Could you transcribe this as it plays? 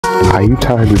Are you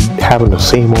tired of having the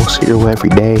same old cereal every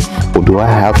day? Well, do I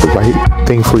have the right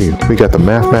thing for you? We got the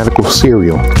mathematical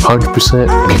cereal,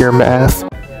 100% pure math.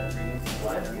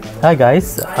 Hi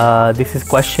guys, this is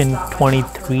question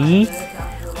 23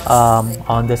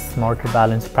 on the Smarter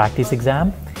Balance practice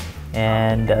exam,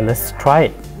 and let's try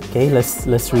it. Okay,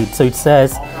 let's read. So it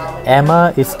says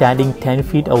Emma is standing 10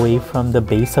 feet away from the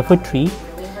base of a tree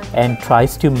and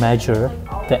tries to measure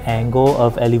the angle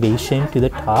of elevation to the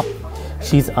top.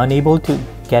 She's unable to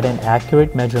get an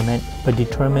accurate measurement but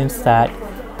determines that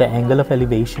the angle of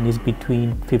elevation is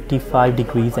between 55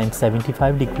 degrees and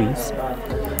 75 degrees.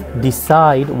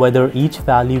 Decide whether each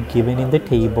value given in the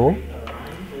table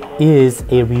is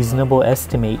a reasonable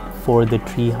estimate for the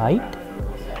tree height.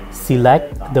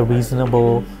 Select the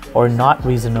reasonable or not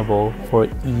reasonable for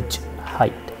each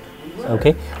height.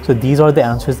 Okay, so these are the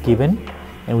answers given,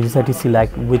 and we just have to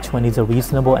select which one is a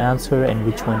reasonable answer and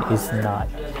which one is not.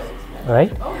 All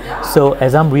right, so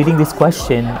as I'm reading this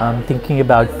question, I'm thinking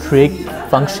about trig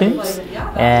functions,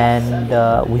 and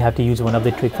we have to use one of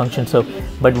the trig functions. So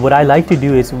but what I like to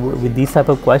do is with these type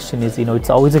of question is, it's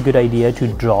always a good idea to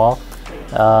draw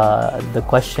the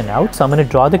question out. So I'm going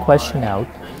to draw the question out,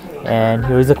 and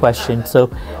here is the question.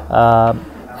 So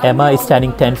Emma is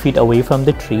standing 10 feet away from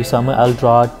the tree, so I'll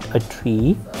draw a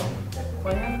tree.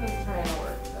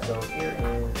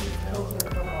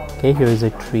 Okay, here is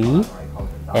a tree,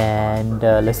 and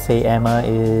let's say Emma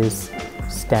is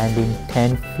standing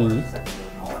 10 feet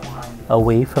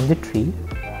away from the tree,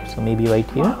 so maybe right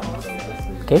here.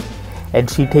 Okay, and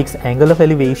she takes angle of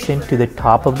elevation to the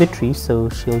top of the tree, so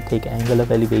she'll take angle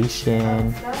of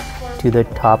elevation to the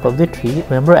top of the tree.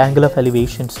 Remember, angle of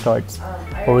elevation starts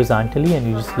horizontally and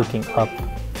you're just looking up,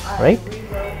 right?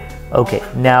 Okay,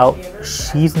 now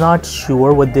she's not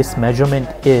sure what this measurement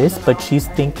is, but she's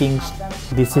thinking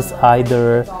this is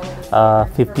either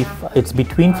it's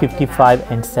between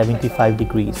 55 and 75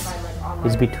 degrees.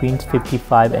 It's between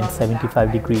 55 and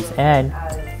 75 degrees, and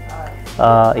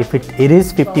if it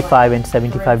is 55 and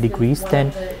 75 degrees,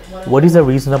 then what is a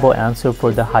reasonable answer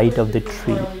for the height of the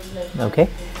tree? Okay,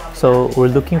 so we're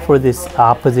looking for this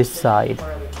opposite side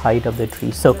height of the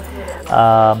tree, so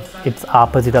it's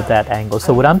opposite of that angle.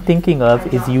 So what I'm thinking of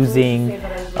is using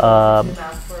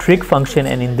trig function,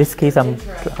 and in this case I'm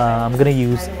going to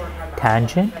use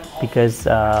tangent, because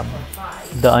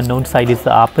the unknown side is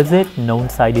the opposite, known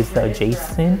side is the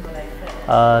adjacent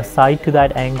side to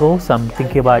that angle. So I'm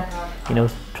thinking about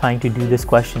trying to do this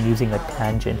question using a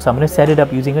tangent. So I'm going to set it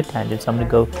up using a tangent. So I'm going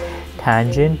to go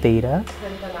tangent theta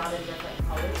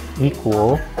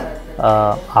equal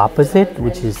opposite,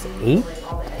 which is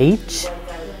 8h,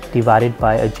 divided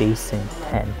by adjacent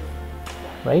 10.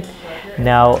 Right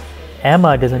now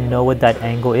Emma doesn't know what that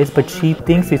angle is, but she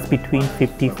thinks it's between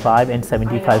 55 and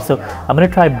 75. So I'm going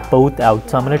to try both out.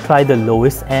 So I'm going to try the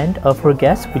lowest end of her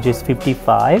guess, which is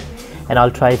 55, and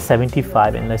I'll try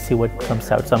 75, and let's see what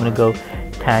comes out. So I'm going to go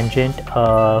tangent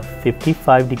of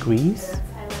 55 degrees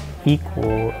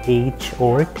equal h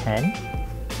over 10.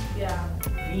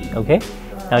 Okay,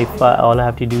 now if all I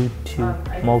have to do to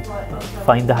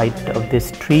find the height of this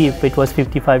tree, if it was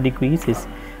 55 degrees, is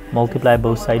multiply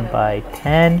both sides by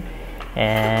 10,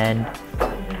 and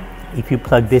if you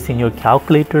plug this in your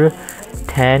calculator,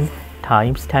 10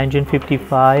 times tangent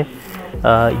 55,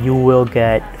 you will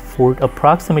get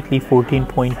approximately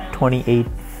 14.28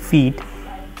 feet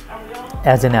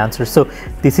as an answer. So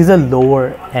this is a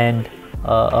lower end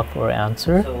of our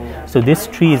answer. So this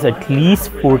tree is at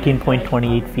least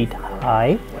 14.28 feet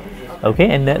high. Okay,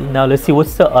 and then now let's see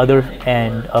what's the other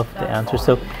end of the answer.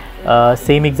 So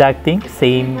same exact thing,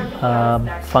 same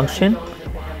function,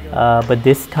 but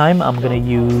this time I'm going to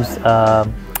use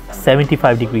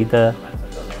 75 degree, the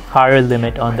higher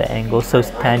limit on the angle. So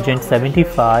tangent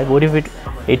 75, what if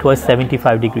it was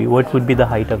 75 degree, what would be the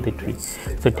height of the tree?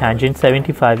 So tangent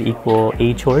 75 equal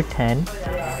h over 10.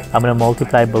 I'm going to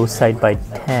multiply both sides by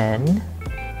 10.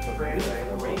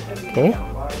 Okay,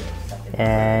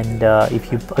 and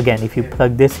if you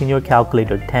plug this in your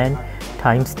calculator, 10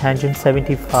 times tangent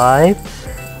 75,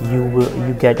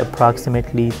 you get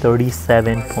approximately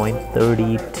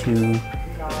 37.32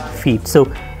 feet. So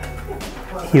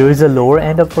here is the lower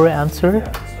end of our answer,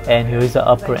 and here is the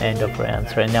upper end of our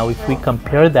answer. And now if we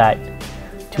compare that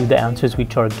to the answers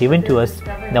which are given to us,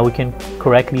 now we can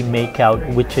correctly make out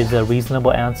which is a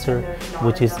reasonable answer,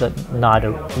 which is not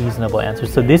a reasonable answer.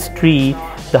 So this tree,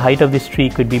 the height of this tree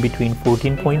could be between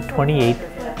 14.28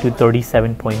 to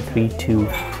 37.32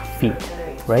 feet,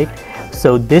 right?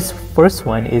 So this first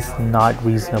one is not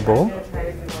reasonable.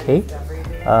 Okay,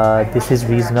 this is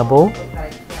reasonable,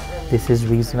 this is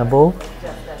reasonable,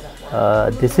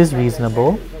 this is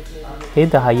reasonable, Okay,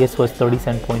 the highest was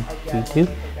 37.32.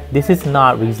 This is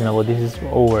not reasonable. This is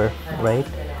over, right?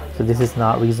 So this is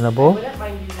not reasonable.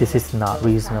 This is not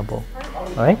reasonable.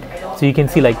 All right. So you can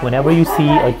see, like, whenever you see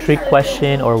a trick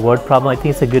question or word problem, I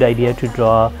think it's a good idea to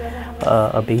draw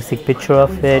a basic picture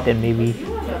of it and maybe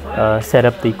set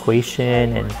up the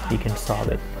equation, and you can solve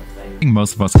it. I think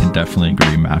most of us can definitely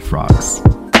agree math rocks.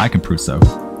 I can prove so.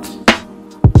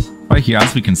 Right here,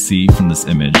 as we can see from this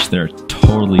image, they're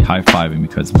totally high-fiving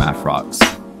because math rocks.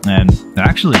 And it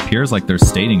actually appears like they're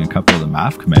stating a couple of the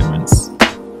math commandments.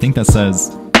 I think that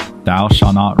says, "Thou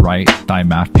shalt not write thy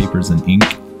math papers in ink.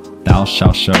 Thou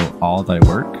shalt show all thy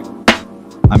work."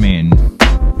 I mean,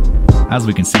 as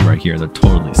we can see right here, they're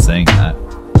totally saying that.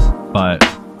 But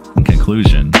in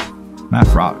conclusion,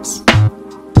 math rocks.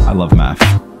 I love math.